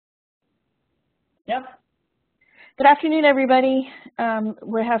Yep. Good afternoon, everybody.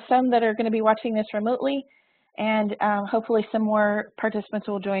 We have some that are going to be watching this remotely, and hopefully some more participants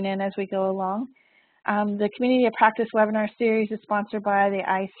will join in as we go along. The Community of Practice webinar series is sponsored by the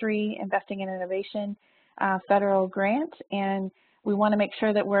I3 Investing in Innovation federal grant, and we want to make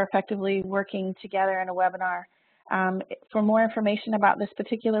sure that we're effectively working together in a webinar. For more information about this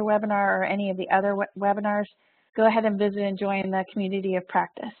particular webinar or any of the other webinars, go ahead and visit and join the Community of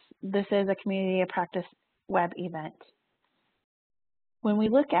Practice. This is a Community of Practice web event. When we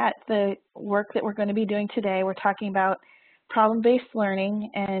look at the work that we're going to be doing today, we're talking about problem-based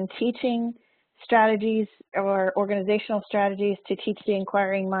learning and teaching strategies or organizational strategies to teach the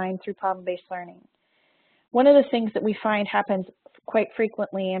inquiring mind through problem-based learning. One of the things that we find happens quite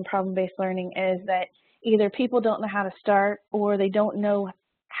frequently in problem-based learning is that either people don't know how to start or they don't know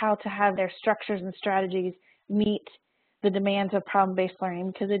how to have their structures and strategies meet the demands of problem-based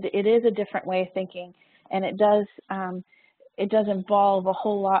learning, because it is a different way of thinking, and it does involve a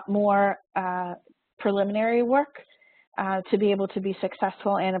whole lot more preliminary work to be able to be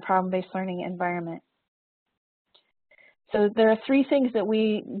successful in a problem-based learning environment. So there are three things that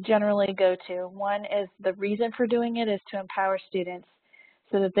we generally go to. One is the reason for doing it is to empower students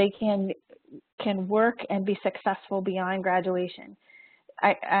so that they can work and be successful beyond graduation.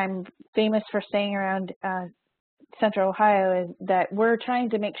 I'm famous for saying around Central Ohio is that we're trying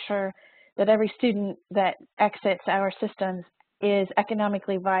to make sure that every student that exits our systems is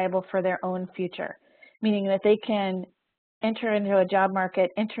economically viable for their own future, meaning that they can enter into a job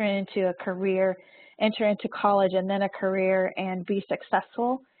market, enter into a career, enter into college and then a career, and be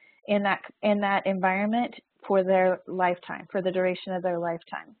successful in that environment for their lifetime, for the duration of their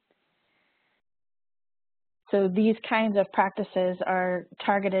lifetime. So these kinds of practices are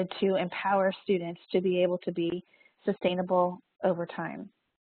targeted to empower students to be able to be sustainable over time.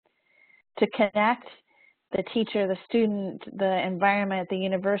 To connect the teacher, the student, the environment, the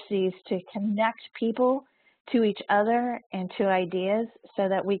universities, to connect people to each other and to ideas so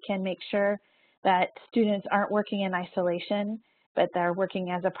that we can make sure that students aren't working in isolation, but they're working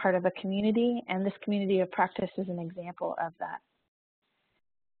as a part of a community, and this community of practice is an example of that.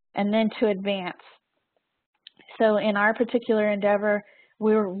 And then to advance. So in our particular endeavor,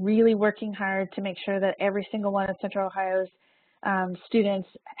 we're really working hard to make sure that every single one of Central Ohio's students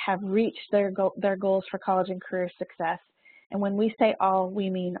have reached their goals for college and career success. And when we say all, we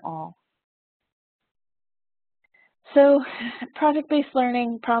mean all. So project-based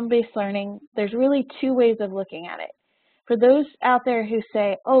learning, problem-based learning, there's really two ways of looking at it. For those out there who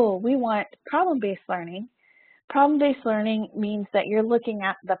say, oh, we want problem-based learning means that you're looking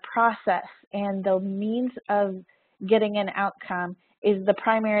at the process and the means of getting an outcome is the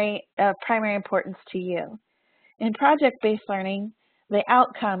primary importance to you. In project-based learning, the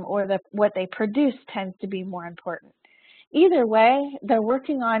outcome or what they produce tends to be more important. Either way, they're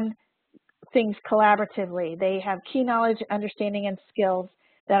working on things collaboratively. They have key knowledge, understanding, and skills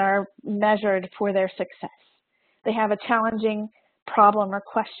that are measured for their success. They have a challenging problem or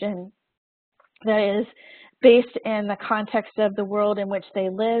question that is based in the context of the world in which they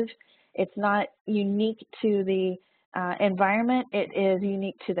live. It's not unique to the environment, it is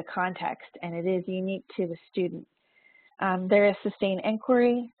unique to the context, and it is unique to the student. There is sustained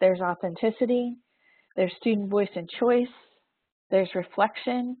inquiry, there's authenticity, there's student voice and choice, there's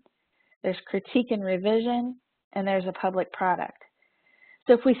reflection, there's critique and revision, and there's a public product.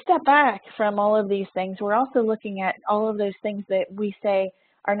 So if we step back from all of these things, we're also looking at all of those things that we say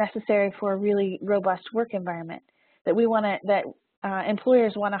are necessary for a really robust work environment, that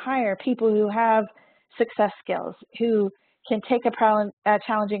employers want to hire people who have success skills, who can take a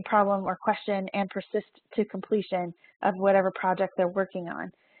challenging problem or question and persist to completion of whatever project they're working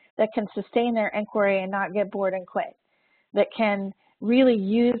on, that can sustain their inquiry and not get bored and quit, that can really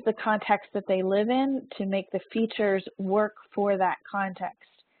use the context that they live in to make the features work for that context,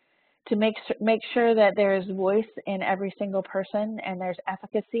 to make sure that there is voice in every single person and there's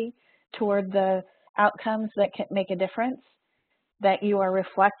efficacy toward the outcomes that can make a difference, that you are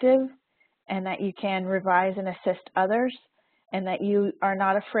reflective and that you can revise and assist others, and that you are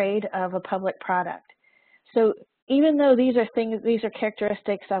not afraid of a public product. So even though these are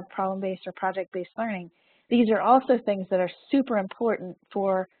characteristics of problem-based or project-based learning, these are also things that are super important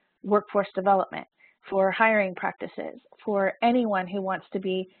for workforce development, for hiring practices, for anyone who wants to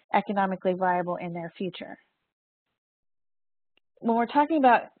be economically viable in their future. When we're talking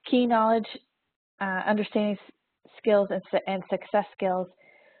about key knowledge, understanding skills, and success skills,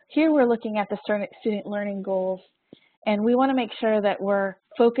 here we're looking at the student learning goals, and we want to make sure that we're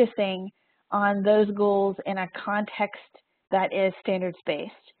focusing on those goals in a context that is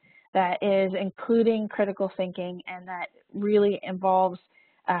standards-based, that is including critical thinking and that really involves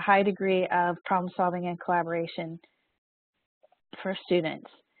a high degree of problem solving and collaboration for students.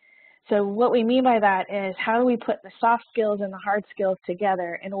 So what we mean by that is how do we put the soft skills and the hard skills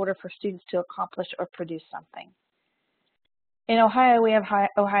together in order for students to accomplish or produce something. In Ohio, we have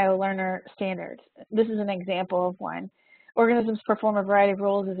Ohio Learner Standards. This is an example of one. Organisms perform a variety of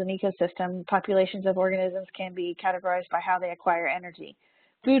roles as an ecosystem. Populations of organisms can be categorized by how they acquire energy.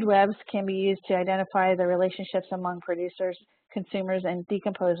 Food webs can be used to identify the relationships among producers, consumers, and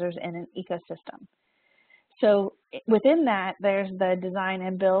decomposers in an ecosystem. So within that, there's the design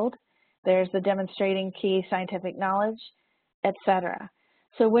and build, there's the demonstrating key scientific knowledge, etc.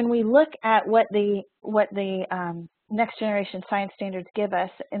 So when we look at what the next generation science standards give us,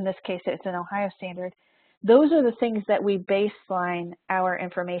 in this case it's an Ohio standard, those are the things that we baseline our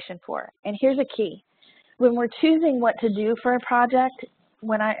information for. And here's a key. When we're choosing what to do for a project,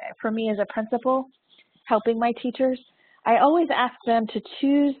 for me as a principal, helping my teachers, I always ask them to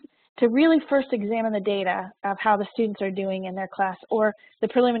choose to really first examine the data of how the students are doing in their class or the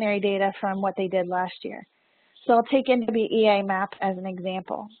preliminary data from what they did last year. So I'll take NWEA MAP as an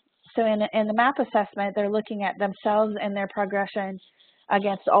example. So in the MAP assessment, they're looking at themselves and their progression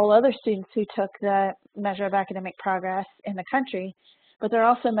against all other students who took the measure of academic progress in the country, but they're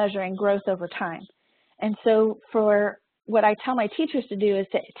also measuring growth over time. And so for what I tell my teachers to do is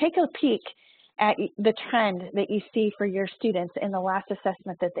to take a peek at the trend that you see for your students in the last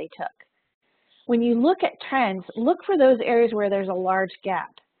assessment that they took. When you look at trends, look for those areas where there's a large gap,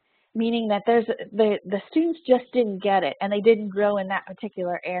 meaning that the students just didn't get it and they didn't grow in that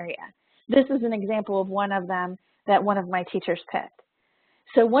particular area. This is an example of one of them that one of my teachers picked.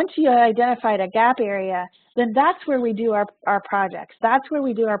 So once you identified a gap area, then that's where we do our projects. That's where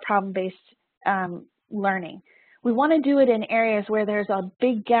we do our problem-based learning. We want to do it in areas where there's a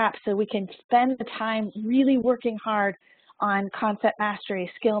big gap so we can spend the time really working hard on concept mastery,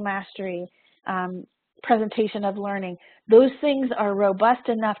 skill mastery, presentation of learning. Those things are robust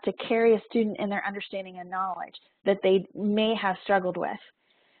enough to carry a student in their understanding and knowledge that they may have struggled with.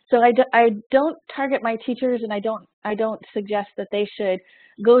 So I don't target my teachers, and I don't suggest that they should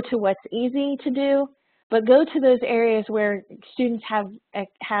go to what's easy to do, but go to those areas where students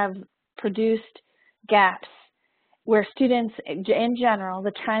have produced gaps, where students in general,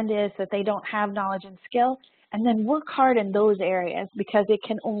 the trend is that they don't have knowledge and skill, and then work hard in those areas because it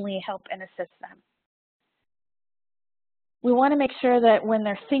can only help and assist them. We want to make sure that when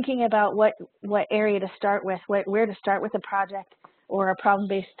they're thinking about what area to start with, where to start with a project or a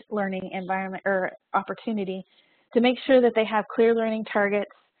problem-based learning environment or opportunity, to make sure that they have clear learning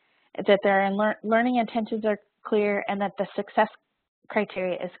targets, that their learning intentions are clear, and that the success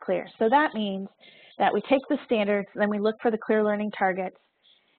criteria is clear. So that means that we take the standards, then we look for the clear learning targets,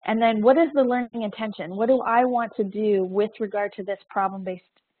 and then what is the learning intention? What do I want to do with regard to this problem-based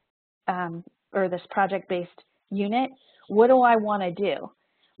or this project-based unit? What do I want to do?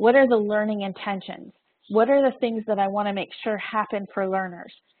 What are the learning intentions? What are the things that I want to make sure happen for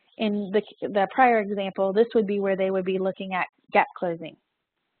learners? In the prior example, this would be where they would be looking at gap closing.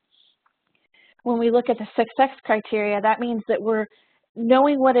 When we look at the success criteria, that means that we're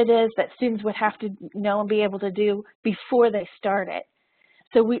knowing what it is that students would have to know and be able to do before they start it.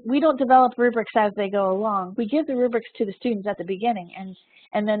 So we don't develop rubrics as they go along. We give the rubrics to the students at the beginning,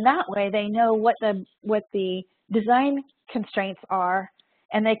 and then that way they know what the design constraints are,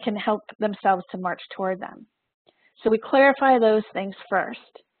 and they can help themselves to march toward them. So we clarify those things first.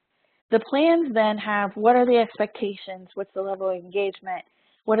 The plans then have what are the expectations, what's the level of engagement,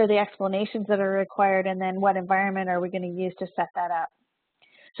 what are the explanations that are required, and then what environment are we going to use to set that up.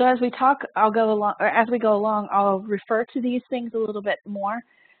 So as we talk, as we go along, I'll refer to these things a little bit more,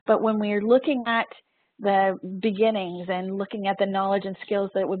 but when we're looking at the beginnings and looking at the knowledge and skills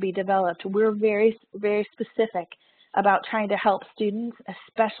that would be developed, we're very, very specific about trying to help students,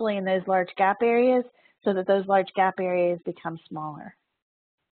 especially in those large gap areas, so that those large gap areas become smaller.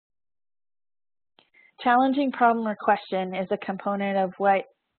 Challenging problem or question is a component of what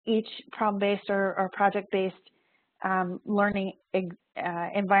each problem-based or project-based learning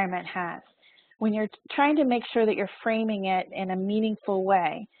environment has. When you're trying to make sure that you're framing it in a meaningful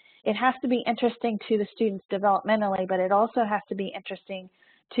way, it has to be interesting to the students developmentally, but it also has to be interesting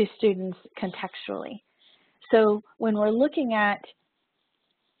to students contextually. So when we're looking at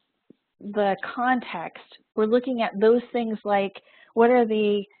the context, we're looking at those things like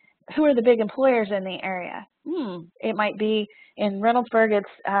who are the big employers in the area? It might be in Reynoldsburg,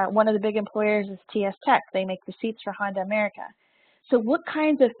 it's one of the big employers is TS Tech. They make the seats for Honda America. So what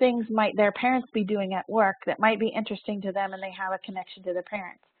kinds of things might their parents be doing at work that might be interesting to them and they have a connection to their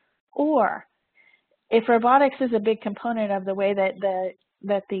parents? Or if robotics is a big component of the way that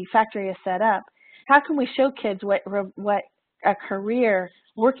the factory is set up, how can we show kids what a career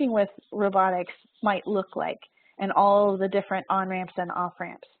working with robotics might look like and all the different on-ramps and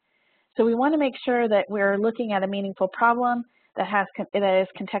off-ramps? So we want to make sure that we're looking at a meaningful problem that is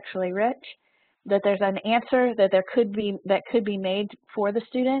contextually rich, that there's an answer that could be made for the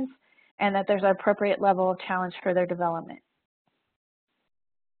students, and that there's an appropriate level of challenge for their development.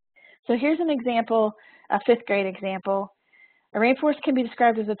 So here's an example, a 5th grade example. A rainforest can be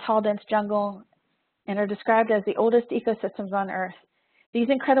described as a tall, dense jungle and are described as the oldest ecosystems on Earth. These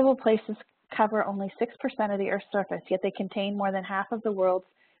incredible places cover only 6% of the Earth's surface, yet they contain more than half of the world's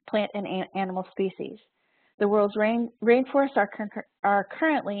plant and animal species. The world's rainforests are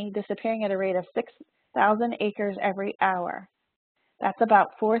currently disappearing at a rate of 6,000 acres every hour. That's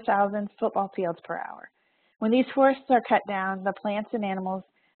about 4,000 football fields per hour. When these forests are cut down, the plants and animals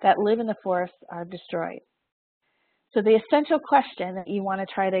that live in the forests are destroyed. So the essential question that you want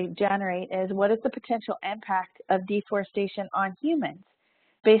to try to generate is, what is the potential impact of deforestation on humans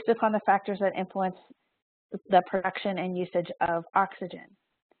based upon the factors that influence the production and usage of oxygen?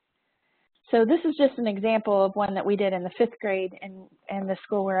 So this is just an example of one that we did in the 5th grade in the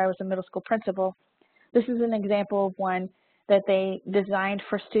school where I was a middle school principal. This is an example of one that they designed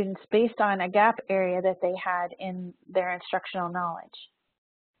for students based on a gap area that they had in their instructional knowledge.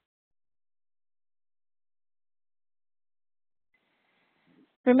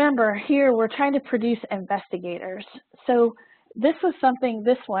 Remember, here we're trying to produce investigators. So this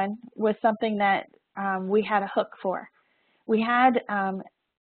one was something that we had a hook for. We had,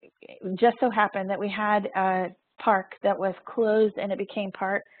 just so happened that we had a park that was closed and it became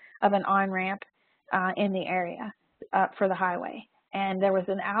part of an on-ramp in the area for the highway. And there was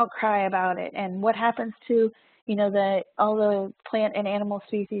an outcry about it. And what happens to, all the plant and animal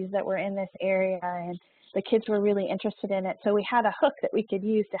species that were in this area, and the kids were really interested in it. So we had a hook that we could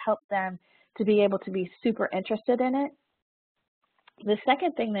use to help them to be able to be super interested in it. The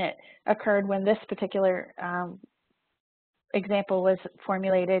second thing that occurred when this particular example was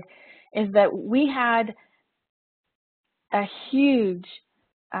formulated is that we had a huge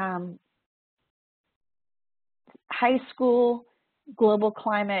high school global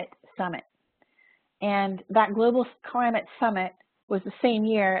climate summit. And that global climate summit was the same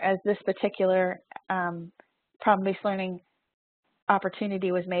year as this particular problem-based learning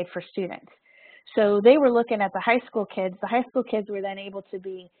opportunity was made for students. So they were looking at the high school kids. The high school kids were then able to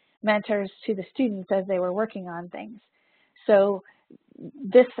be mentors to the students as they were working on things. So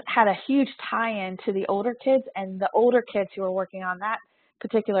this had a huge tie-in to the older kids, and the older kids who were working on that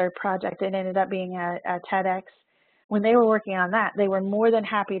particular project, it ended up being a TEDx. When they were working on that, they were more than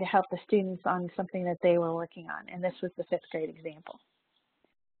happy to help the students on something that they were working on, and this was the 5th grade example.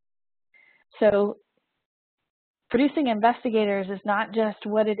 So producing investigators is not just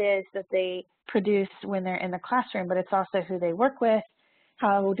what it is that they produce when they're in the classroom, but it's also who they work with.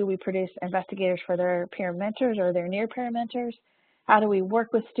 How do we produce investigators for their peer mentors or their near peer mentors? How do we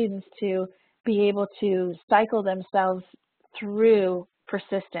work with students to be able to cycle themselves through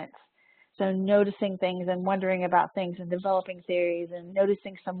persistence? So noticing things and wondering about things and developing theories and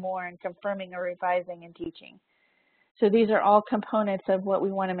noticing some more and confirming or revising and teaching. So these are all components of what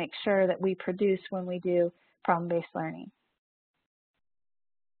we want to make sure that we produce when we do problem-based learning.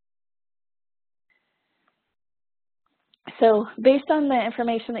 So based on the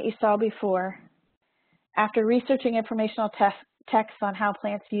information that you saw before, after researching informational texts on how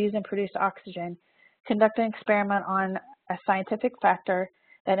plants use and produce oxygen, conduct an experiment on a scientific factor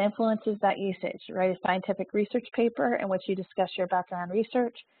that influences that usage. Write a scientific research paper in which you discuss your background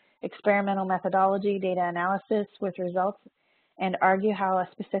research, experimental methodology, data analysis with results, and argue how a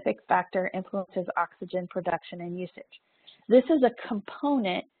specific factor influences oxygen production and usage. This is a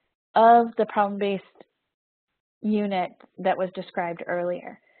component of the problem-based unit that was described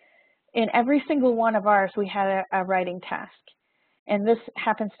earlier. In every single one of ours, we had a writing task, and this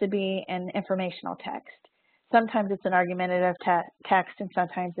happens to be an informational text. Sometimes it's an argumentative text, and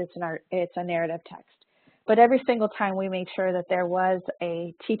sometimes it's a narrative text. But every single time we made sure that there was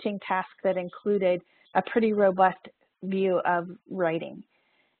a teaching task that included a pretty robust view of writing.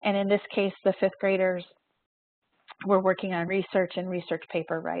 And in this case, the 5th graders were working on research and research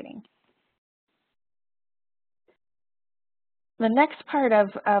paper writing. The next part of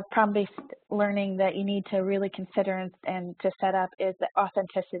problem-based learning that you need to really consider and to set up is the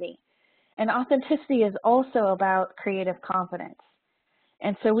authenticity. And authenticity is also about creative confidence.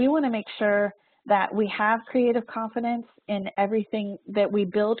 And so we want to make sure that we have creative confidence in everything, that we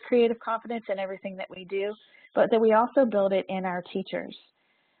build creative confidence in everything that we do, but that we also build it in our teachers.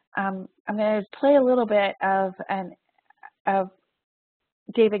 I'm going to play a little bit of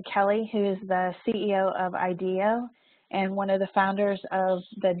David Kelley, who is the CEO of IDEO and one of the founders of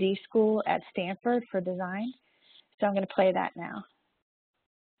the D School at Stanford for design. So I'm going to play that now.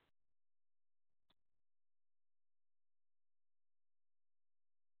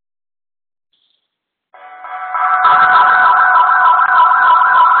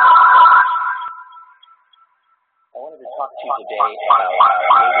 I wanted to talk to you today about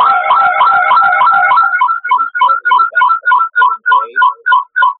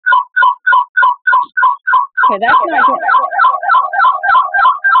okay, that's not good.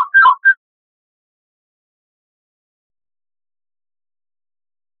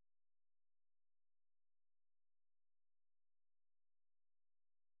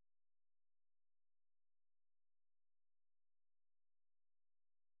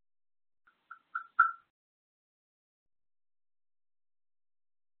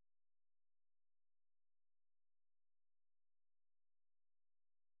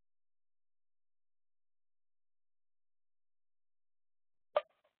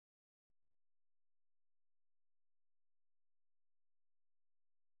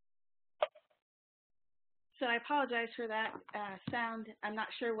 So I apologize for that sound. I'm not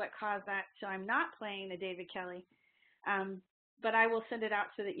sure what caused that, so I'm not playing the David Kelley, but I will send it out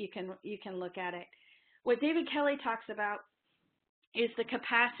so that you can look at it. What David Kelley talks about is the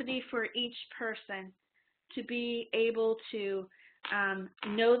capacity for each person to be able to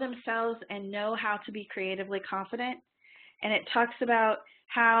know themselves and know how to be creatively confident. And it talks about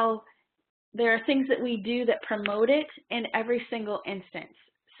how there are things that we do that promote it in every single instance.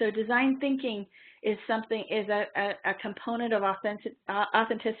 So design thinking is a component of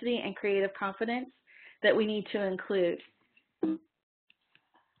authenticity and creative confidence that we need to include. I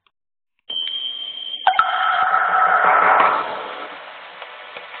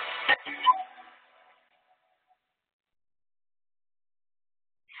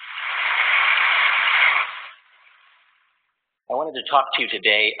wanted to talk to you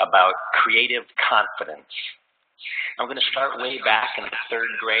today about creative confidence. I'm going to start way back in the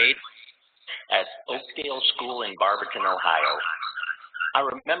 3rd grade at Oakdale School in Barberton, Ohio. I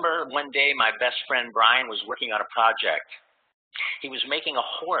remember one day my best friend Brian was working on a project. He was making a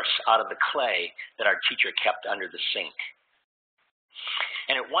horse out of the clay that our teacher kept under the sink.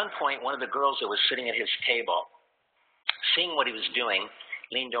 And at one point, one of the girls that was sitting at his table, seeing what he was doing,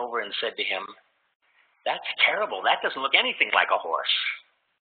 leaned over and said to him, "That's terrible. That doesn't look anything like a horse."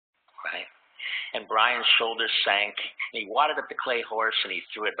 Right? And Brian's shoulders sank, and he wadded up the clay horse, and he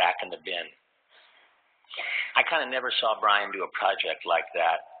threw it back in the bin. I kind of never saw Brian do a project like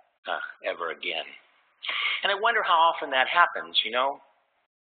that ever again. And I wonder how often that happens, you know?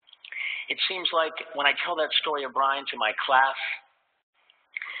 It seems like when I tell that story of Brian to my class,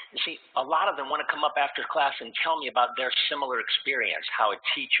 you see, a lot of them want to come up after class and tell me about their similar experience, how a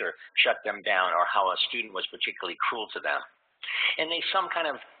teacher shut them down or how a student was particularly cruel to them. And they some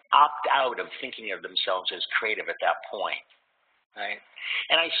kind of opt out of thinking of themselves as creative at that point. Right?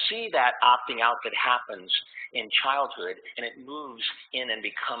 And I see that opting out that happens in childhood, and it moves in and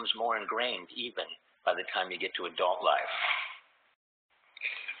becomes more ingrained even by the time you get to adult life.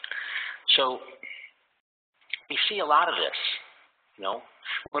 So we see a lot of this, you know.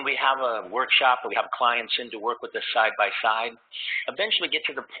 When we have a workshop or we have clients in to work with us side by side, eventually we get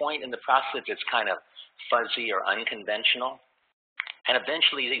to the point in the process that's kind of fuzzy or unconventional. And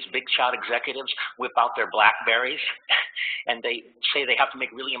eventually these big shot executives whip out their BlackBerries and they say they have to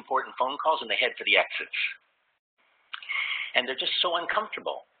make really important phone calls and they head for the exits. And they're just so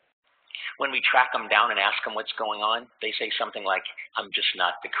uncomfortable. When we track them down and ask them what's going on, they say something like, "I'm just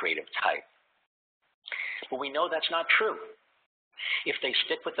not the creative type." But we know that's not true. If they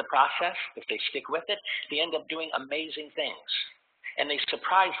stick with the process, if they stick with it, they end up doing amazing things. And they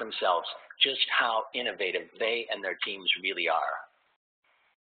surprise themselves just how innovative they and their teams really are.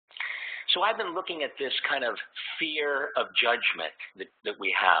 So I've been looking at this kind of fear of judgment that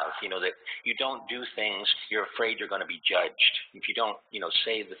we have, you know, that you don't do things, you're afraid you're going to be judged. If you don't, you know,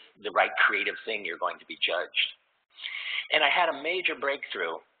 say the right creative thing, you're going to be judged. And I had a major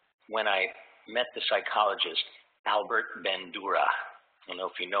breakthrough when I met the psychologist, Albert Bandura. I don't know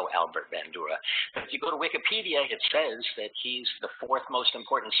if you know Albert Bandura, but if you go to Wikipedia, it says that he's the 4th most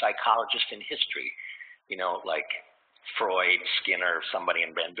important psychologist in history, you know, like Freud, Skinner, somebody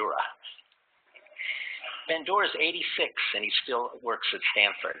in Bandura. Bandura is 86 and he still works at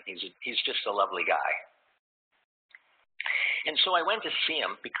Stanford. He's just a lovely guy. And so I went to see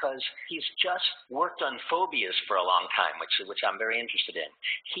him because he's just worked on phobias for a long time, which I'm very interested in.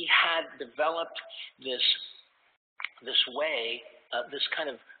 He had developed this way, this kind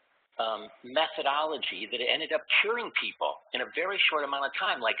of methodology that ended up curing people in a very short amount of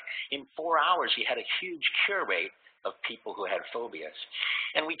time. Like in 4 hours, he had a huge cure rate of people who had phobias.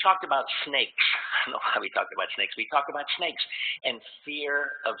 And we talked about snakes. I don't know why we talked about snakes. We talked about snakes and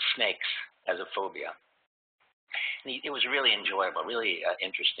fear of snakes as a phobia. And it was really enjoyable, really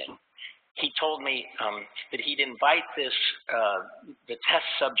interesting. He told me that he'd invite the test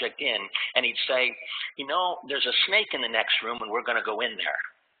subject in, and he'd say, you know, there's a snake in the next room, and we're going to go in there.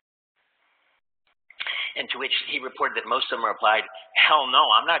 And to which he reported that most of them replied, hell no,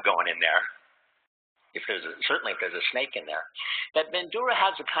 I'm not going in there. Certainly if there's a snake in there. That Bandura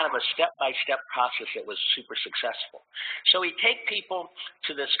has a kind of a step-by-step process that was super successful. So he'd take people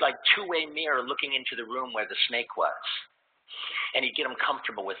to this like two-way mirror looking into the room where the snake was. And he'd get them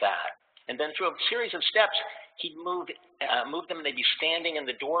comfortable with that. And then through a series of steps, he'd move them and they'd be standing in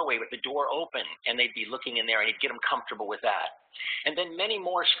the doorway with the door open and they'd be looking in there and he'd get them comfortable with that. And then many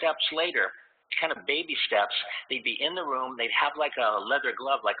more steps later, kind of baby steps, they'd be in the room, they'd have like a leather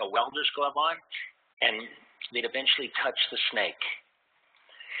glove, like a welder's glove on, and they'd eventually touch the snake.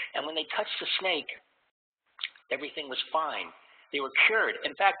 And when they touched the snake, everything was fine. They were cured.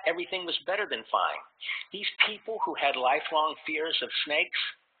 In fact, everything was better than fine. These people who had lifelong fears of snakes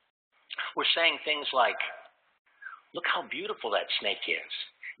were saying things like, look how beautiful that snake is.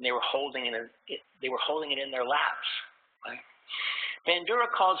 And they were holding it in their laps. Right? Bandura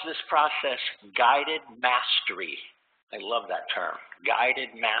calls this process guided mastery. I love that term,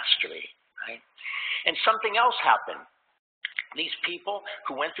 guided mastery. Right? And something else happened. These people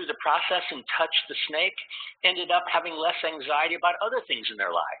who went through the process and touched the snake ended up having less anxiety about other things in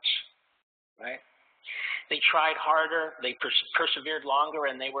their lives. Right? They tried harder, they persevered longer,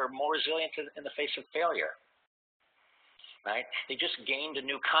 and they were more resilient in the face of failure. Right? They just gained a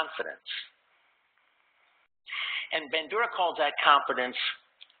new confidence. And Bandura calls that confidence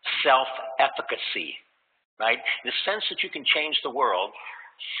self-efficacy. Right? The sense that you can change the world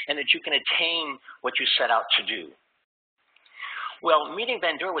and that you can attain what you set out to do. Well, meeting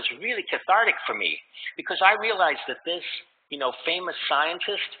Bandura was really cathartic for me because I realized that this, famous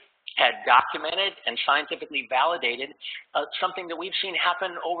scientist had documented and scientifically validated something that we've seen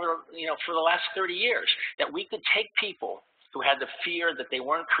happen over, for the last 30 years, that we could take people who had the fear that they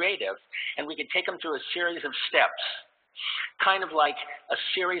weren't creative and we could take them through a series of steps, kind of like a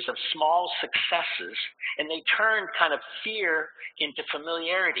series of small successes, and they turn kind of fear into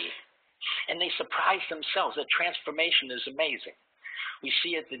familiarity. And they surprise themselves. The transformation is amazing. We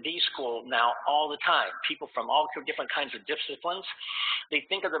see at the D-School now all the time. People from all different kinds of disciplines, they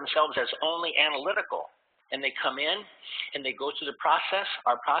think of themselves as only analytical. And they come in and they go through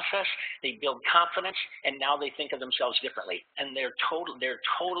our process, they build confidence, and now they think of themselves differently. And they're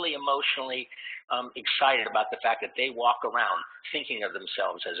totally emotionally excited about the fact that they walk around thinking of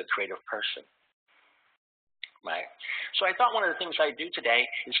themselves as a creative person. Right? So I thought one of the things I'd do today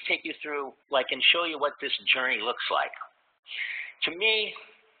is take you through, and show you what this journey looks like. To me,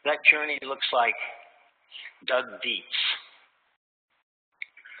 that journey looks like Doug Dietz.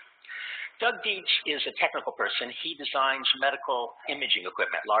 Doug Dietz is a technical person. He designs medical imaging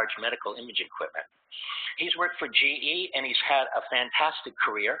equipment, large medical imaging equipment. He's worked for GE, and he's had a fantastic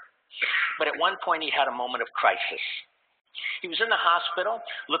career. But at one point, he had a moment of crisis. He was in the hospital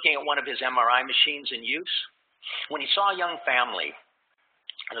looking at one of his MRI machines in use when he saw a young family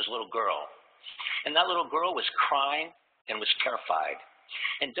and his little girl. And that little girl was crying and was terrified.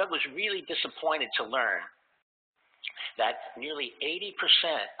 And Doug was really disappointed to learn that nearly 80%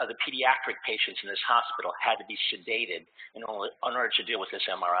 of the pediatric patients in this hospital had to be sedated in order to deal with this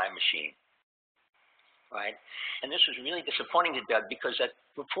MRI machine. Right? And this was really disappointing to Doug because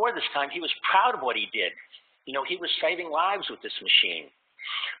before this time, he was proud of what he did. He was saving lives with this machine.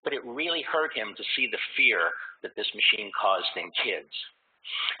 But it really hurt him to see the fear that this machine caused in kids.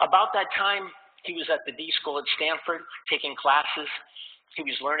 About that time, he was at the D-School at Stanford taking classes. He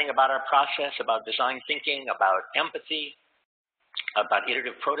was learning about our process, about design thinking, about empathy, about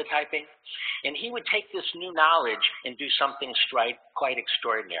iterative prototyping. And he would take this new knowledge and do something quite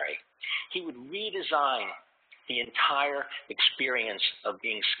extraordinary. He would redesign the entire experience of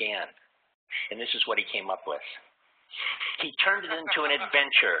being scanned. And this is what he came up with. He turned it into an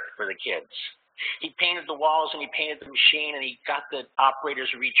adventure for the kids. He painted the walls and he painted the machine and he got the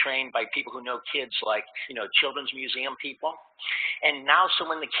operators retrained by people who know kids like, children's museum people. And now, so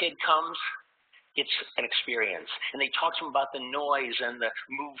when the kid comes, it's an experience. And they talk to him about the noise and the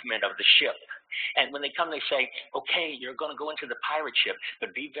movement of the ship. And when they come, they say, okay, you're going to go into the pirate ship,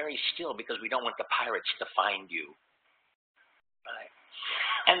 but be very still because we don't want the pirates to find you. Right?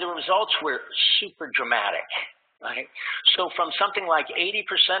 And the results were super dramatic. right? So from something like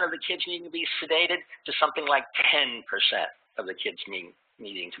 80% of the kids needing to be sedated to something like 10% of the kids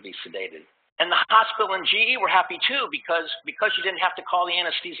needing to be sedated. And the hospital and GE were happy too, because you didn't have to call the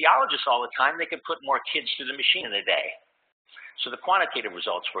anesthesiologist all the time, they could put more kids through the machine in a day. So the quantitative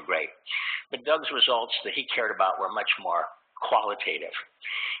results were great. But Doug's results that he cared about were much more qualitative.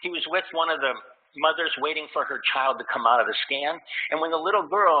 He was with one of the mothers waiting for her child to come out of the scan, and when the little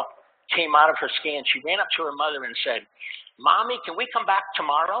girl came out of her scan, she ran up to her mother and said, "Mommy, can we come back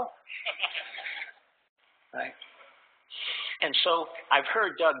tomorrow?" Right? And so I've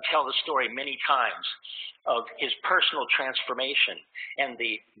heard Doug tell the story many times of his personal transformation and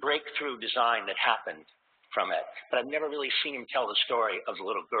the breakthrough design that happened from it. But I've never really seen him tell the story of the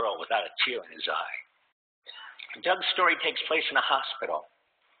little girl without a tear in his eye. Doug's story takes place in a hospital.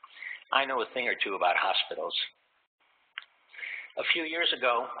 I know a thing or two about hospitals. A few years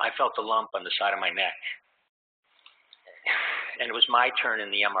ago, I felt a lump on the side of my neck. And it was my turn in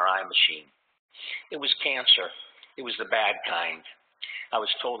the MRI machine. It was cancer. It was the bad kind. I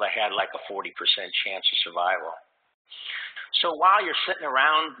was told I had like a 40% chance of survival. So while you're sitting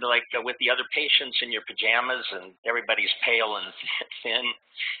around like with the other patients in your pajamas and everybody's pale and thin,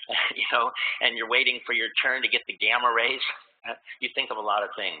 you know, and you're waiting for your turn to get the gamma rays, you think of a lot of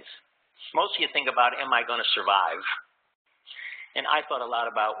things. Most of you think about, am I going to survive? And I thought a lot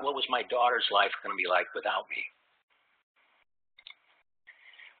about what was my daughter's life going to be like without me.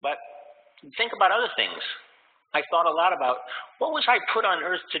 But think about other things. I thought a lot about what was I put on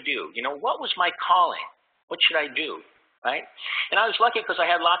earth to do? You know, what was my calling? What should I do? Right? And I was lucky because I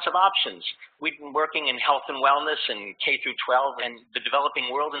had lots of options. We'd been working in health and wellness and K through 12 and the developing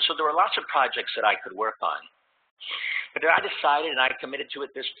world, and so there were lots of projects that I could work on. But I decided, and I committed to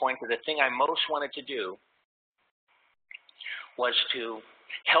at this point, that the thing I most wanted to do was to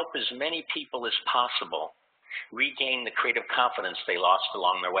help as many people as possible regain the creative confidence they lost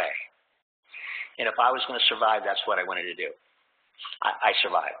along their way. And if I was going to survive, that's what I wanted to do. I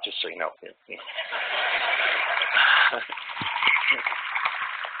survived, just so you know.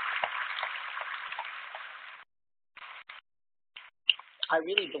 I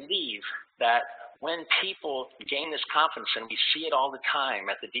really believe that when people gain this confidence, and we see it all the time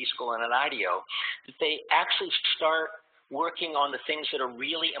at the D-School and at IDEO, that they actually start working on the things that are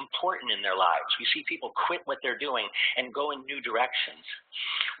really important in their lives. We see people quit what they're doing and go in new directions.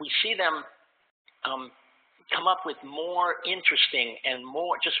 We see them come up with more interesting and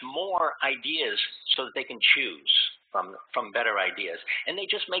more ideas so that they can choose from better ideas. And they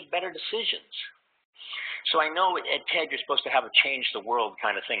just make better decisions. So I know at TED you're supposed to have a change the world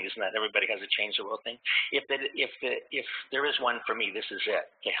kind of thing, isn't that? Everybody has a change the world thing. If there is one for me, this is it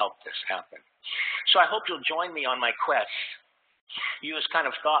to help this happen. So I hope you'll join me on my quest. You as kind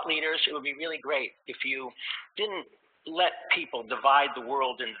of thought leaders, it would be really great if you didn't let people divide the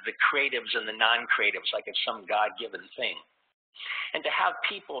world into the creatives and the non-creatives like it's some God-given thing. And to have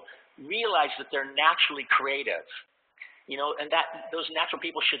people realize that they're naturally creative, you know, and that those natural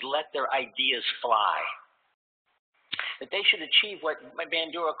people should let their ideas fly. That they should achieve what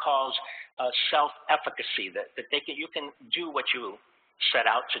Bandura calls self-efficacy, that you can do what you set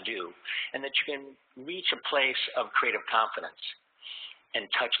out to do, and that you can reach a place of creative confidence and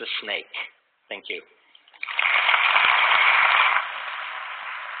touch the snake. Thank you.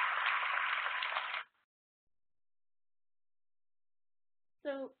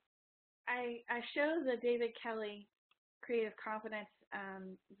 So I show the David Kelly Creative Confidence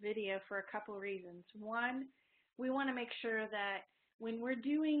video for a couple reasons. One, we want to make sure that when we're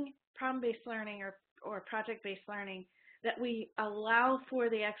doing problem-based learning or project-based learning, that we allow for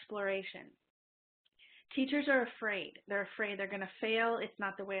the exploration. Teachers are afraid. They're afraid they're going to fail. It's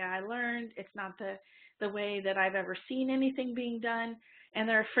not the way I learned. It's not the way that I've ever seen anything being done, and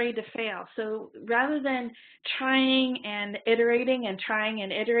they're afraid to fail. So rather than trying and iterating and trying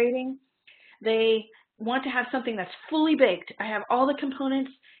and iterating, they want to have something that's fully baked. I have all the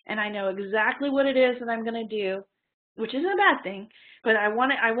components, and I know exactly what it is that I'm going to do, which isn't a bad thing, but I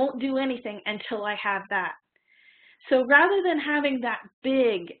won't do anything until I have that. So rather than having that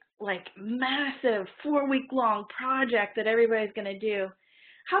big, like massive 4-week-long project that everybody's going to do,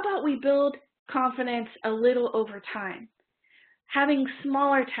 how about we build confidence a little over time? Having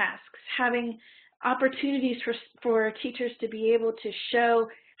smaller tasks, having opportunities for teachers to be able to show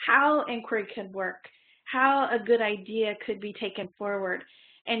how inquiry can work, how a good idea could be taken forward,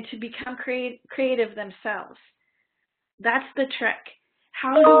 and to become creative themselves. That's the trick.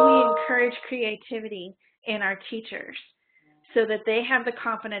 How do we encourage creativity in our teachers so that they have the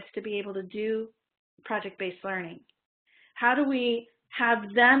confidence to be able to do project-based learning? How do we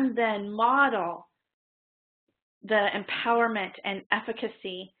have them then model the empowerment and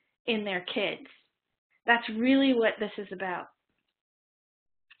efficacy in their kids. That's really what this is about.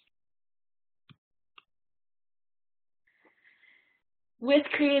 With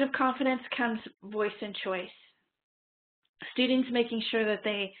creative confidence comes voice and choice. Students making sure that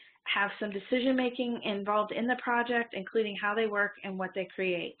they have some decision making involved in the project, including how they work and what they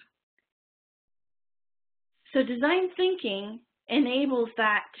create. So design thinking enables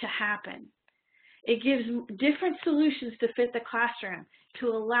that to happen. It gives different solutions to fit the classroom to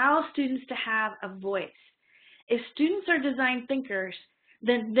allow students to have a voice. If students are design thinkers,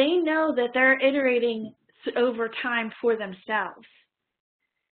 then they know that they're iterating over time for themselves.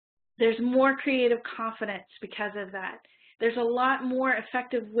 There's more creative confidence because of that. There's a lot more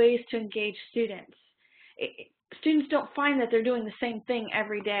effective ways to engage students. Students don't find that they're doing the same thing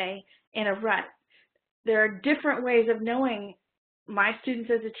every day in a rut. There are different ways of knowing my students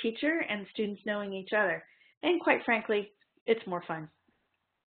as a teacher and students knowing each other. And quite frankly, it's more fun.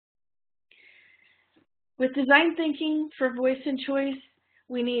 With design thinking for voice and choice,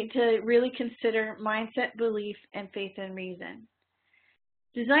 we need to really consider mindset, belief, and faith and reason.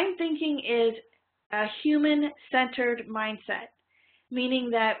 Design thinking is a human-centered mindset, meaning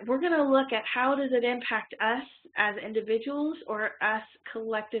that we're going to look at how does it impact us as individuals or us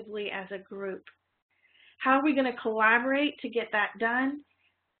collectively as a group. How are we going to collaborate to get that done?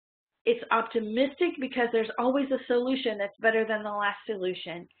 It's optimistic because there's always a solution that's better than the last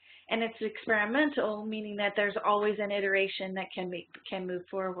solution. And it's experimental, meaning that there's always an iteration that can move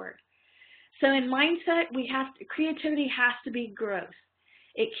forward. So in mindset, creativity has to be growth.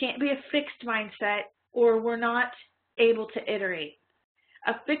 It can't be a fixed mindset or we're not able to iterate.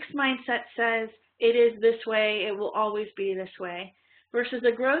 A fixed mindset says it is this way, it will always be this way, versus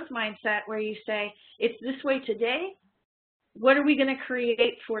a growth mindset where you say it's this way today, what are we going to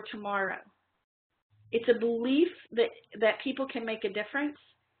create for tomorrow? It's a belief that people can make a difference.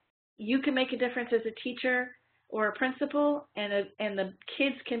 You can make a difference as a teacher or a principal, and the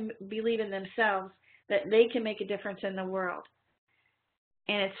kids can believe in themselves that they can make a difference in the world.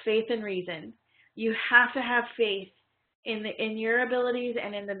 And it's faith and reason. You have to have faith in your abilities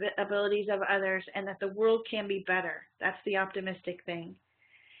and in the abilities of others, and that the world can be better. That's the optimistic thing.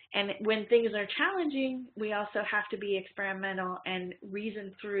 And when things are challenging, we also have to be experimental and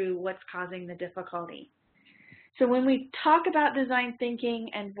reason through what's causing the difficulty. So when we talk about design thinking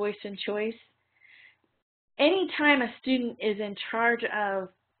and voice and choice, anytime a student is in charge of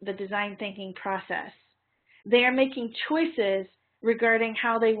the design thinking process, they are making choices regarding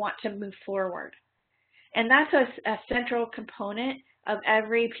how they want to move forward. And that's a central component of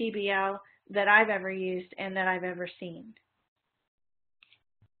every PBL that I've ever used and that I've ever seen.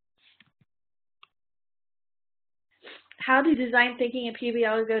 How do design thinking and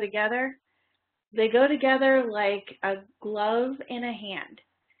PBL go together? They go together like a glove in a hand.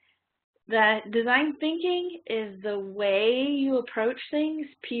 That design thinking is the way you approach things.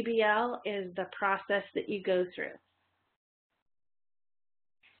 PBL is the process that you go through.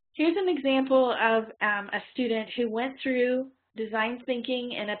 Here's an example of a student who went through design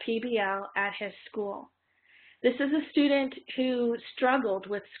thinking in a PBL at his school. This is a student who struggled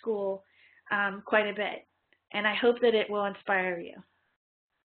with school quite a bit, and I hope that it will inspire you.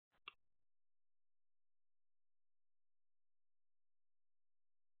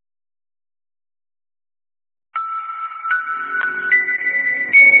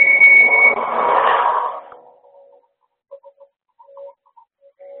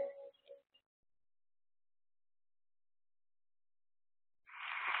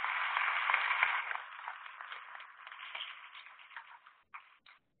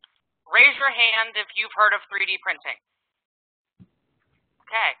 Raise your hand if you've heard of 3D printing.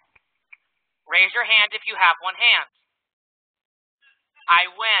 Okay. Raise your hand if you have one hand.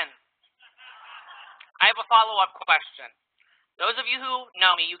 I win. I have a follow-up question. Those of you who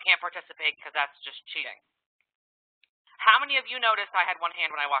know me, you can't participate because that's just cheating. How many of you noticed I had one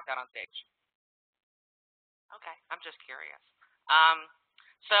hand when I walked out on stage? Okay, I'm just curious.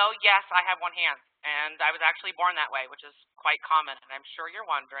 So yes, I have one hand, and I was actually born that way, which is quite common, and I'm sure you're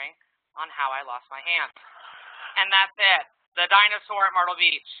wondering on how I lost my hand. And that's it, the dinosaur at Myrtle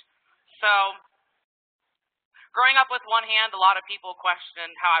Beach. So growing up with one hand, a lot of people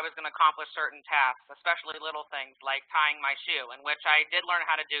questioned how I was going to accomplish certain tasks, especially little things like tying my shoe, in which I did learn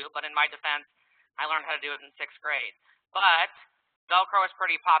how to do, but in my defense, I learned how to do it in 6th grade. But Velcro is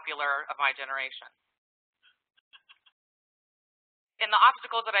pretty popular of my generation. In the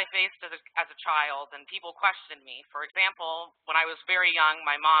obstacles that I faced as a child, and people questioned me. For example, when I was very young,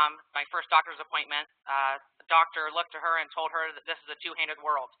 my mom, my first doctor's appointment, the doctor looked to her and told her that this is a two-handed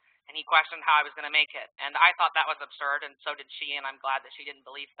world, and he questioned how I was going to make it. And I thought that was absurd, and so did she, and I'm glad that she didn't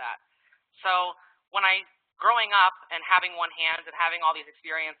believe that. So when growing up and having one hand and having all these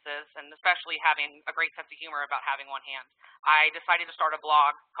experiences, and especially having a great sense of humor about having one hand, I decided to start a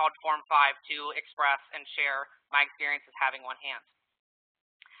blog called Form 5 to express and share my experiences having one hand.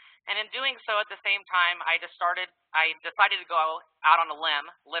 And in doing so, at the same time, I decided to go out on a limb,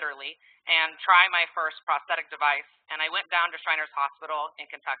 literally, and try my first prosthetic device. And I went down to Shriners Hospital in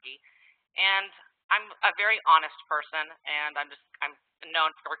Kentucky. And I'm a very honest person, and I'm known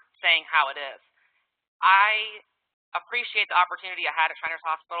for saying how it is. I appreciate the opportunity I had at Shriners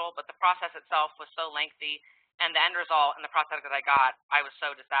Hospital, but the process itself was so lengthy, and the end result and the prosthetic that I got, I was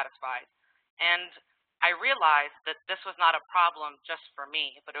so dissatisfied. And I realized that this was not a problem just for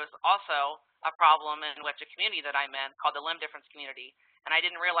me, but it was also a problem in which a community that I'm in called the Limb Difference Community. And I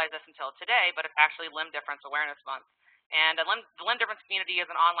didn't realize this until today, but it's actually Limb Difference Awareness Month. And the Limb Difference Community is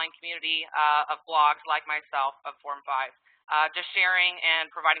an online community of blogs like myself of Form 5, just sharing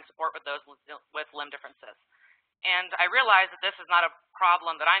and providing support with those with limb differences. And I realized that this is not a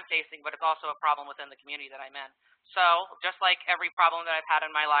problem that I'm facing, but it's also a problem within the community that I'm in. So just like every problem that I've had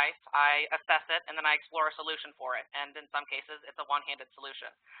in my life, I assess it and then I explore a solution for it. And in some cases, it's a one-handed solution.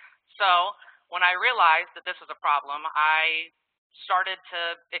 So when I realized that this was a problem, I started to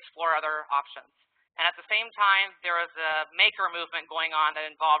explore other options. And at the same time, there was a maker movement going on that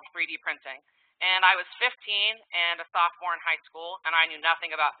involved 3D printing. And I was 15 and a sophomore in high school, and I knew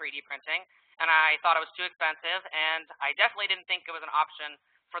nothing about 3D printing. And I thought it was too expensive, and I definitely didn't think it was an option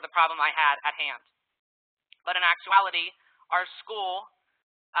for the problem I had at hand. But in actuality, our school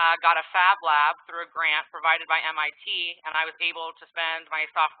got a fab lab through a grant provided by MIT, and I was able to spend my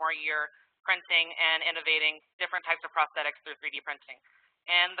sophomore year printing and innovating different types of prosthetics through 3D printing.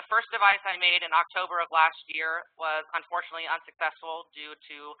 And the first device I made in October of last year was unfortunately unsuccessful due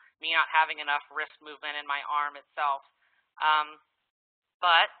to me not having enough wrist movement in my arm itself.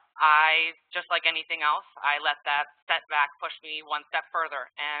 But just like anything else, I let that setback push me one step further.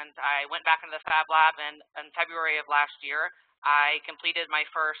 And I went back into the Fab Lab, and in February of last year, I completed my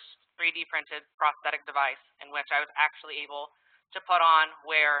first 3D printed prosthetic device in which I was actually able to put on,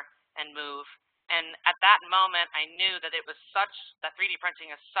 wear, and move. And at that moment, I knew that that 3D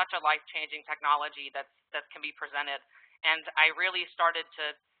printing is such a life-changing technology that can be presented. And I really started to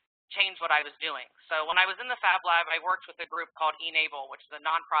change what I was doing. So when I was in the Fab Lab, I worked with a group called Enable, which is a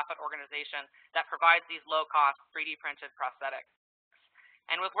nonprofit organization that provides these low-cost 3D printed prosthetics.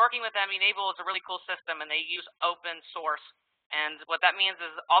 And with working with them, Enable is a really cool system, and they use open source. And what that means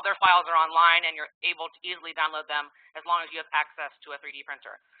is all their files are online, and you're able to easily download them as long as you have access to a 3D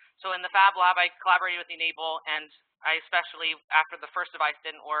printer. So in the Fab Lab, I collaborated with Enable, and I especially, after the first device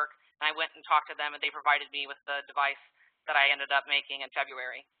didn't work, and I went and talked to them, and they provided me with the device that I ended up making in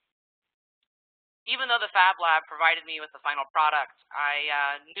February. Even though the Fab Lab provided me with the final product,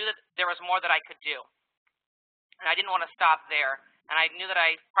 I knew that there was more that I could do. And I didn't want to stop there. And I knew that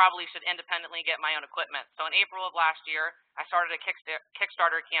I probably should independently get my own equipment. So in April of last year, I started a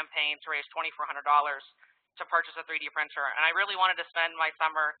Kickstarter campaign to raise $2,400 to purchase a 3D printer. And I really wanted to spend my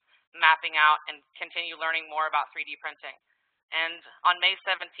summer mapping out and continue learning more about 3D printing. And on May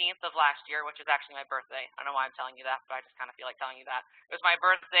 17th of last year, which is actually my birthday, I don't know why I'm telling you that, but I just kind of feel like telling you that. It was my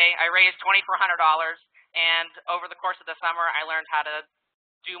birthday. I raised $2,400, and over the course of the summer, I learned how to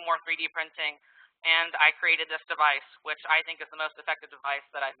do more 3D printing, and I created this device, which I think is the most effective device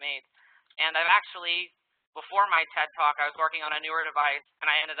that I've made. And I've actually, before my TED Talk, I was working on a newer device, and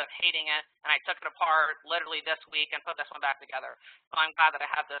I ended up hating it, and I took it apart literally this week and put this one back together. So I'm glad that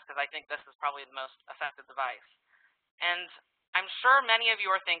I have this, because I think this is probably the most effective device. And I'm sure many of you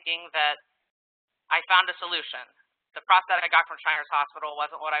are thinking that I found a solution. The prosthetic I got from Shriners Hospital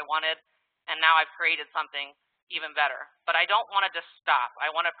wasn't what I wanted, and now I've created something even better. But I don't want to just stop. I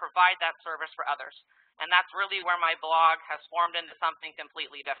want to provide that service for others. And that's really where my blog has formed into something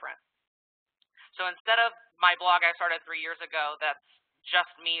completely different. So instead of my blog I started 3 years ago, that's just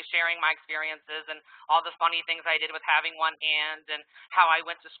me sharing my experiences and all the funny things I did with having one hand and how I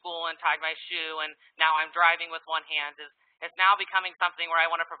went to school and tied my shoe and now I'm driving with one hand, is now becoming something where I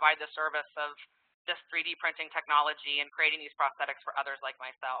want to provide the service of this 3D printing technology and creating these prosthetics for others like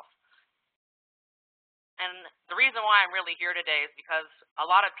myself. And the reason why I'm really here today is because a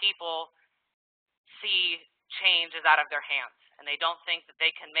lot of people see change is out of their hands, and they don't think that they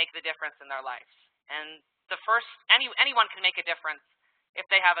can make the difference in their lives. And anyone can make a difference if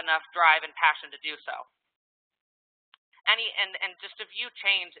they have enough drive and passion to do so. And just to view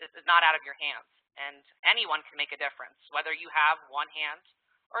change is not out of your hands, and anyone can make a difference, whether you have one hand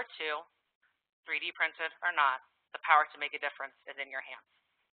or two, 3D printed or not. The power to make a difference is in your hands.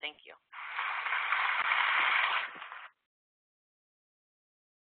 Thank you.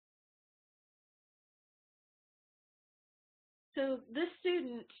 So this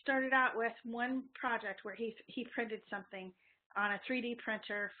student started out with one project where he printed something on a 3D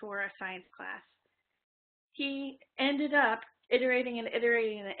printer for a science class. He ended up iterating and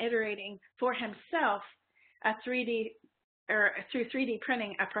iterating and iterating for himself through 3D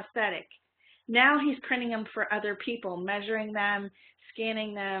printing a prosthetic. Now he's printing them for other people, measuring them,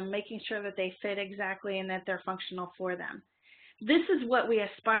 scanning them, making sure that they fit exactly and that they're functional for them. This is what we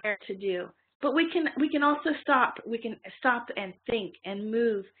aspire to do. But we can also stop. We can stop and think and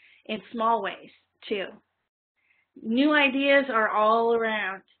move in small ways too. New ideas are all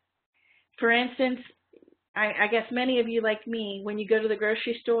around. For instance, I guess many of you like me, when you go to the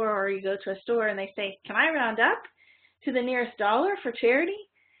grocery store or you go to a store and they say, "Can I round up to the nearest dollar for charity?"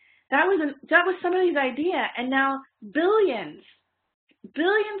 That was somebody's idea, and now billions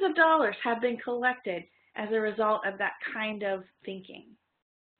of dollars have been collected as a result of that kind of thinking.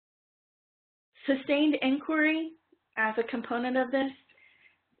 Sustained inquiry as a component of this,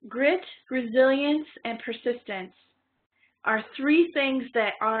 grit, resilience, and persistence are three things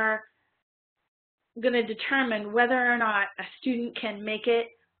that are going to determine whether or not a student can make it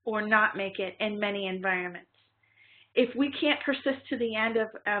or not make it in many environments. If we can't persist to the end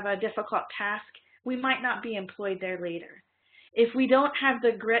of a difficult task, we might not be employed there later. If we don't have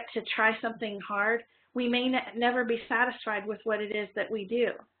the grit to try something hard, we may never be satisfied with what it is that we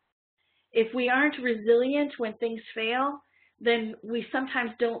do. If we aren't resilient when things fail, then we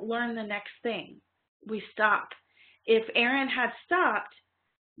sometimes don't learn the next thing. We stop. If Aaron had stopped,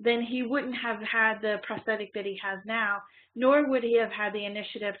 then he wouldn't have had the prosthetic that he has now, nor would he have had the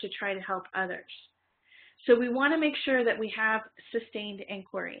initiative to try to help others. So we want to make sure that we have sustained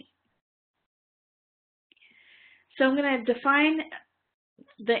inquiry. So I'm going to define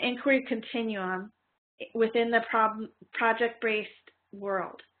the inquiry continuum within the project-based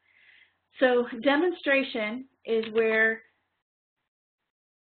world. So demonstration is where,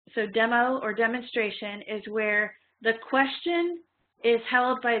 demo or demonstration is where the question is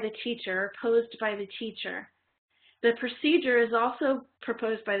held by the teacher, posed by the teacher. The procedure is also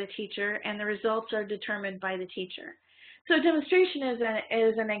proposed by the teacher, and the results are determined by the teacher. So demonstration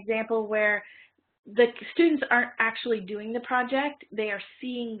is an example where the students aren't actually doing the project, they are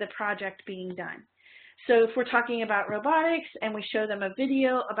seeing the project being done. So if we're talking about robotics and we show them a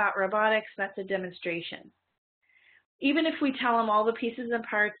video about robotics, that's a demonstration. Even if we tell them all the pieces and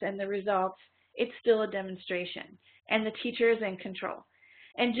parts and the results, it's still a demonstration, and the teacher is in control.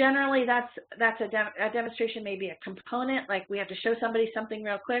 And generally, that's a demonstration, maybe a component, like we have to show somebody something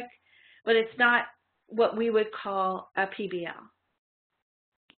real quick, but it's not what we would call a PBL.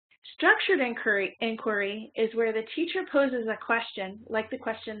 Structured inquiry is where the teacher poses a question, like the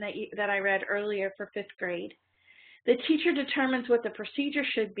question that I read earlier for 5th grade. The teacher determines what the procedure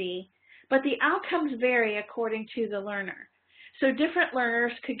should be, but the outcomes vary according to the learner. So different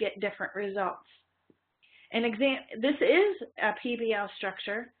learners could get different results. This is a PBL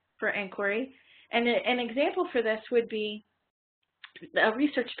structure for inquiry, and an example for this would be a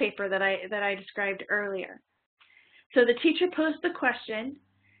research paper that I described earlier. So the teacher posed the question,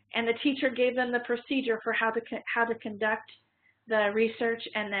 and the teacher gave them the procedure for how to conduct the research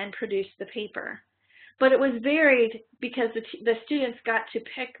and then produce the paper. But it was varied because the students got to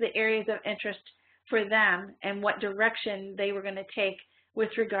pick the areas of interest for them and what direction they were going to take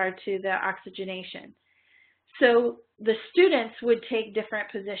with regard to the oxygenation. So the students would take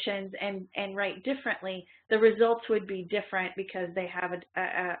different positions and write differently. The results would be different because they have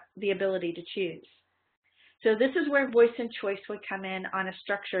the ability to choose. So this is where voice and choice would come in on a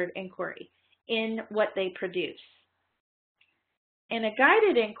structured inquiry in what they produce. In a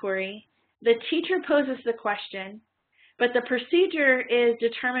guided inquiry, the teacher poses the question, but the procedure is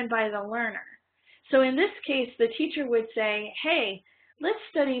determined by the learner. So in this case, the teacher would say, hey, let's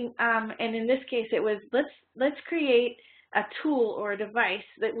study, and in this case it was, let's create a tool or a device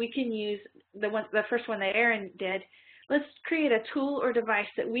that we can use, the first one that Aaron did, let's create a tool or device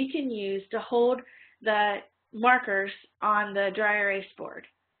that we can use to hold the markers on the dry erase board.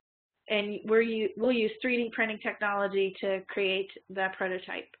 And we'll use 3D printing technology to create the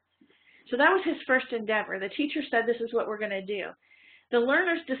prototype. So that was his first endeavor. The teacher said, this is what we're going to do. The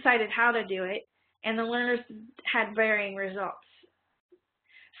learners decided how to do it, and the learners had varying results.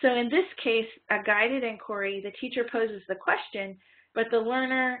 So in this case, a guided inquiry, the teacher poses the question, but the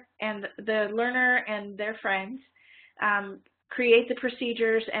learner and their friends create the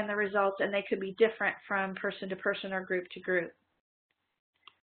procedures and the results, and they could be different from person to person or group to group.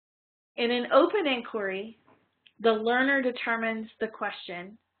 In an open inquiry, the learner determines the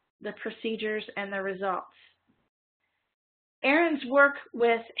question, the procedures, and the results. Aaron's work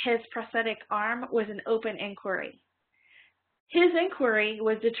with his prosthetic arm was an open inquiry. His inquiry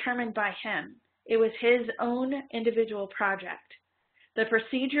was determined by him. It was his own individual project. The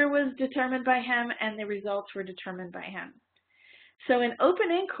procedure was determined by him, and the results were determined by him. So in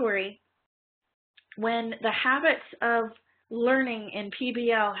open inquiry, when the habits of learning in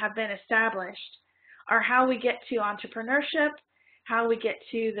PBL have been established, are how we get to entrepreneurship, how we get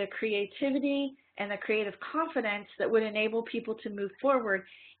to the creativity and the creative confidence that would enable people to move forward,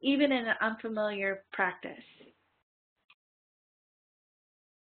 even in an unfamiliar practice.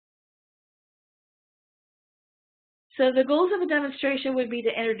 So the goals of a demonstration would be to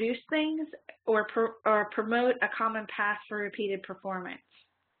introduce things or promote a common path for repeated performance.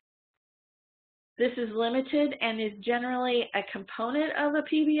 This is limited and is generally a component of a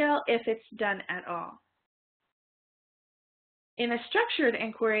PBL if it's done at all. In a structured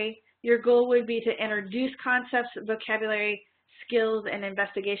inquiry, your goal would be to introduce concepts, vocabulary, skills, and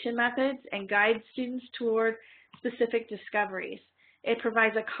investigation methods and guide students toward specific discoveries. It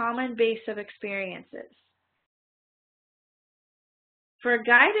provides a common base of experiences. For a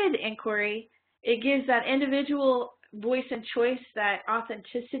guided inquiry, it gives that individual voice and choice, that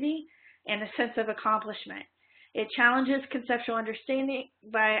authenticity, and a sense of accomplishment. It challenges conceptual understanding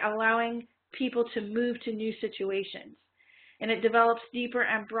by allowing people to move to new situations. And it develops deeper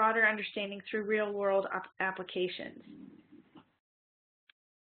and broader understanding through real-world applications.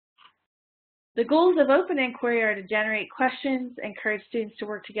 The goals of open inquiry are to generate questions, encourage students to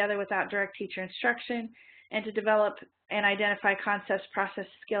work together without direct teacher instruction, and to develop and identify concepts, process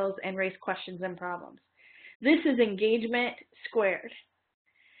skills, and raise questions and problems. This is engagement squared.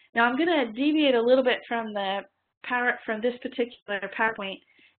 Now I'm going to deviate a little bit from this particular PowerPoint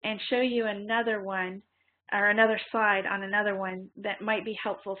and show you another one, or another slide on another one that might be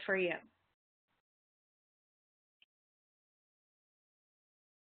helpful for you.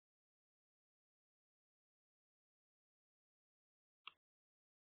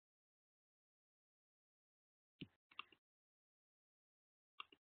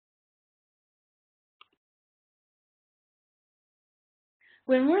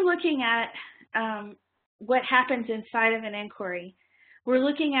 When we're looking at what happens inside of an inquiry, we're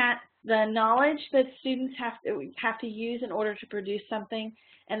looking at the knowledge that students have to use in order to produce something,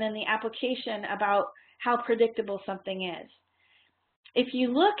 and then the application about how predictable something is. If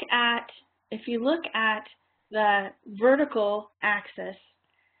you look at the vertical axis,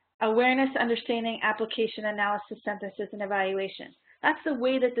 awareness, understanding, application, analysis, synthesis, and evaluation. That's the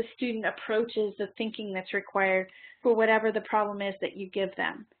way that the student approaches the thinking that's required for whatever the problem is that you give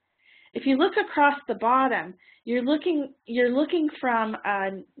them. If you look across the bottom, you're looking from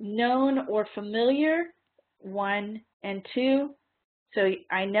a known or familiar, 1 and 2. So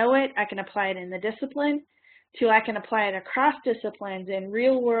I know it, I can apply it in the discipline, to I can apply it across disciplines in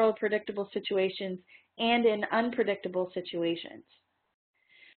real-world predictable situations and in unpredictable situations.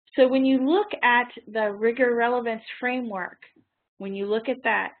 So when you look at the rigor relevance framework, when you look at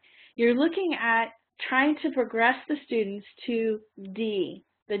that, you're looking at trying to progress the students to D,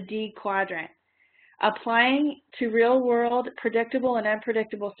 the D quadrant, applying to real-world predictable and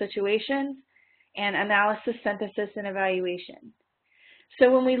unpredictable situations, and analysis, synthesis, and evaluation. So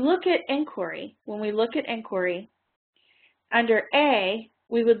when we look at inquiry, under A,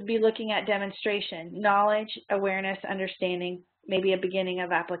 we would be looking at demonstration, knowledge, awareness, understanding, maybe a beginning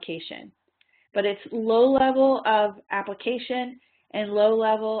of application. But it's low level of application and low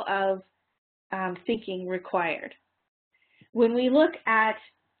level of thinking required. When we look at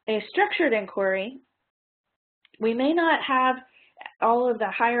a structured inquiry, we may not have all of the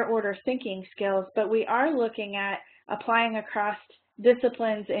higher order thinking skills, but we are looking at applying across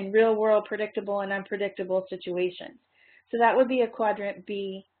disciplines in real world predictable and unpredictable situations. So that would be a quadrant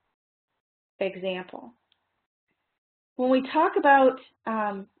B example. When we talk about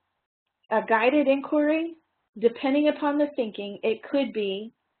a guided inquiry, depending upon the thinking, it could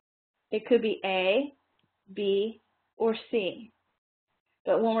be A, B, or C.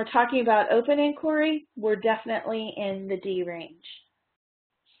 But when we're talking about open inquiry, we're definitely in the D range.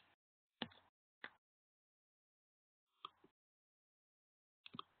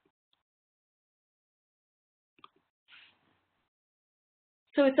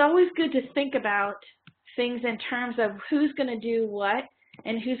 So it's always good to think about things in terms of who's going to do what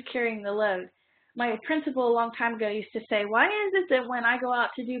and who's carrying the load. My principal a long time ago used to say, why is it that when I go out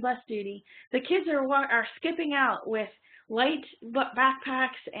to do bus duty, the kids are skipping out with light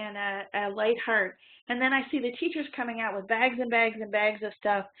backpacks and a light heart, and then I see the teachers coming out with bags and bags and bags of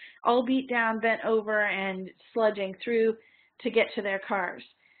stuff, all beat down, bent over, and sludging through to get to their cars.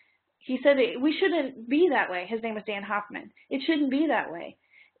 he said we shouldn't be that way. His name was Dan Hoffman. It shouldn't be that way.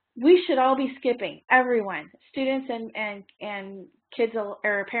 We should all be skipping, everyone, students and kids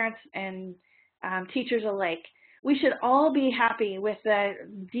or parents and teachers alike. We should all be happy with the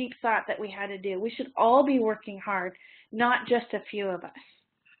deep thought that we had to do. We should all be working hard, not just a few of us,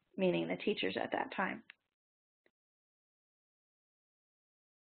 meaning the teachers at that time.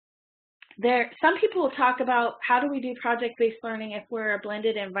 Some people will talk about how do we do project-based learning if we're a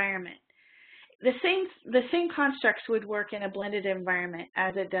blended environment. The same constructs would work in a blended environment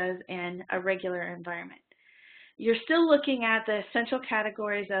as it does in a regular environment. You're still looking at the essential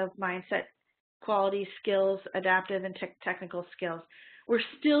categories of mindset, quality, skills, adaptive, and technical skills. We're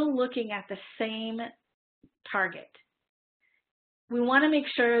still looking at the same target. We want to make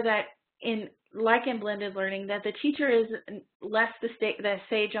sure that like in blended learning, that the teacher is less the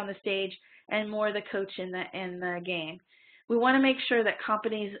sage on the stage and more the coach in the game. We want to make sure that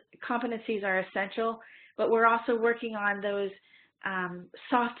competencies are essential, but we're also working on those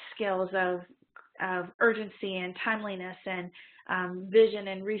soft skills of urgency and timeliness and vision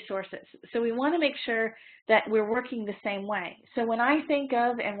and resources. So we want to make sure that we're working the same way. So when I think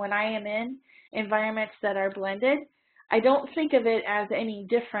of and when I am in environments that are blended, I don't think of it as any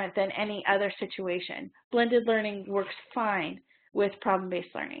different than any other situation. Blended learning works fine with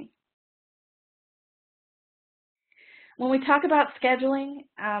problem-based learning. When we talk about scheduling,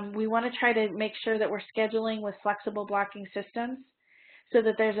 we want to try to make sure that we're scheduling with flexible blocking systems so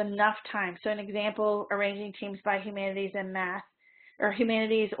that there's enough time. So an example, arranging teams by humanities and math, or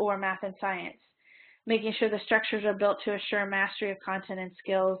humanities or math and science, making sure the structures are built to assure mastery of content and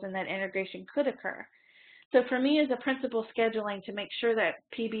skills and that integration could occur. So for me as a principal scheduling to make sure that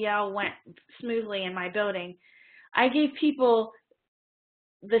PBL went smoothly in my building, I gave people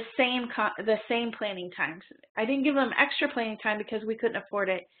the same planning times. I didn't give them extra planning time because we couldn't afford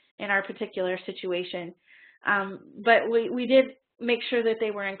it in our particular situation, but we did make sure that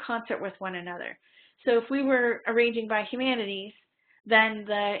they were in concert with one another. So if we were arranging by humanities, then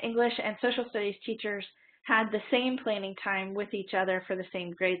the English and social studies teachers had the same planning time with each other for the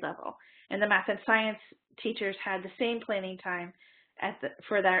same grade level, and the math and science teachers had the same planning time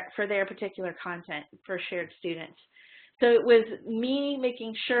for their particular content for shared students. So it was me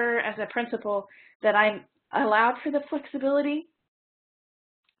making sure as a principal that I allowed for the flexibility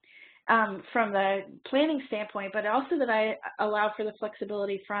from the planning standpoint, but also that I allowed for the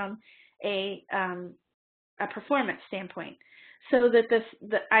flexibility from a performance standpoint. So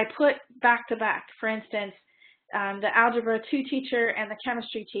that I put back to back. For instance, the Algebra 2 teacher and the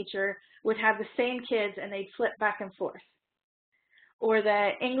chemistry teacher would have the same kids and they'd flip back and forth. Or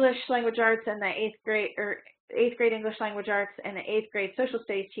the English language arts and the 8th grade English language arts and the 8th grade social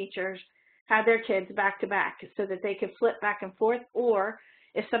studies teachers had their kids back to back so that they could flip back and forth. Or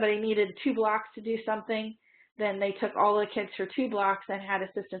if somebody needed 2 blocks to do something, then they took all the kids for 2 blocks and had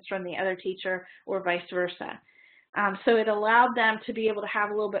assistance from the other teacher, or vice versa. So it allowed them to be able to have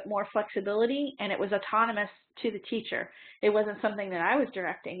a little bit more flexibility, and it was autonomous to the teacher. It wasn't something that I was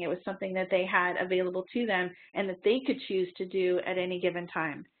directing. It was something that they had available to them and that they could choose to do at any given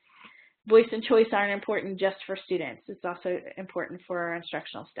time. Voice and choice aren't important just for students. It's also important for our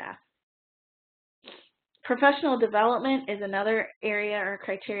instructional staff. Professional development is another area or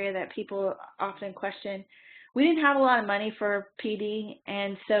criteria that people often question. We didn't have a lot of money for PD,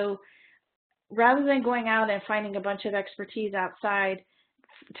 and so rather than going out and finding a bunch of expertise outside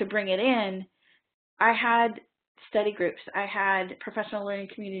to bring it in, I had study groups. I had professional learning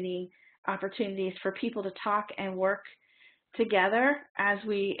community opportunities for people to talk and work together as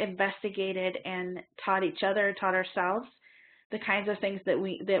we investigated and taught each other, taught ourselves the kinds of things that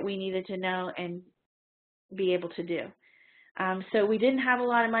we needed to know and be able to do. So we didn't have a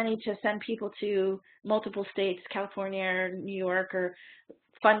lot of money to send people to multiple states, California or New York, or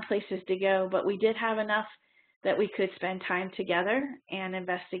fun places to go, but we did have enough that we could spend time together and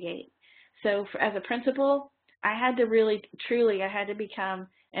investigate. So as a principal, I had to really, truly, I had to become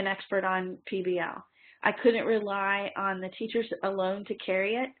an expert on PBL. I couldn't rely on the teachers alone to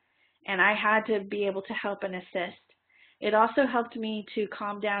carry it, and I had to be able to help and assist. It also helped me to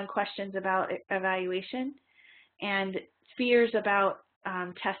calm down questions about evaluation and fears about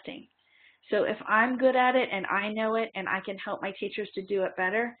testing. So if I'm good at it and I know it and I can help my teachers to do it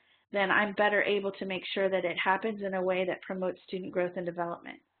better, then I'm better able to make sure that it happens in a way that promotes student growth and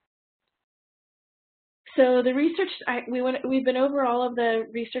development. So the research, we've been over all of the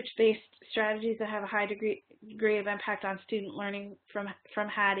research-based strategies that have a high degree of impact on student learning from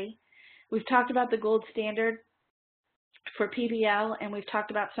Hattie. We've talked about the gold standard for PBL, and we've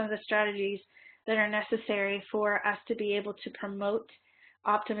talked about some of the strategies that are necessary for us to be able to promote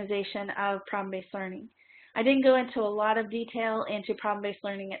optimization of problem-based learning. I didn't go into a lot of detail into problem-based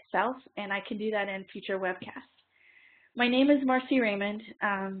learning itself, and I can do that in future webcasts. My name is Marcy Raymond.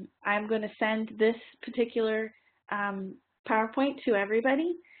 I'm going to send this particular PowerPoint to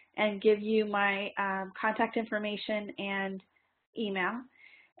everybody and give you my contact information and email.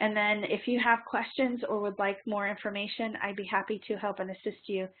 And then if you have questions or would like more information, I'd be happy to help and assist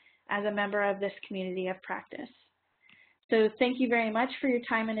you as a member of this community of practice. So thank you very much for your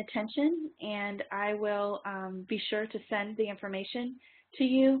time and attention, and I will be sure to send the information to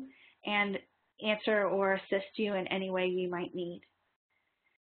you and answer or assist you in any way you might need.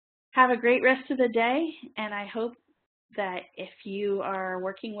 Have a great rest of the day, and I hope that if you are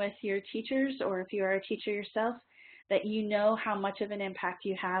working with your teachers or if you are a teacher yourself, that you know how much of an impact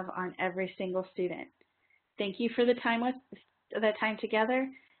you have on every single student. Thank you for the time together,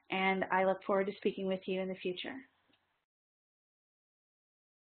 and I look forward to speaking with you in the future.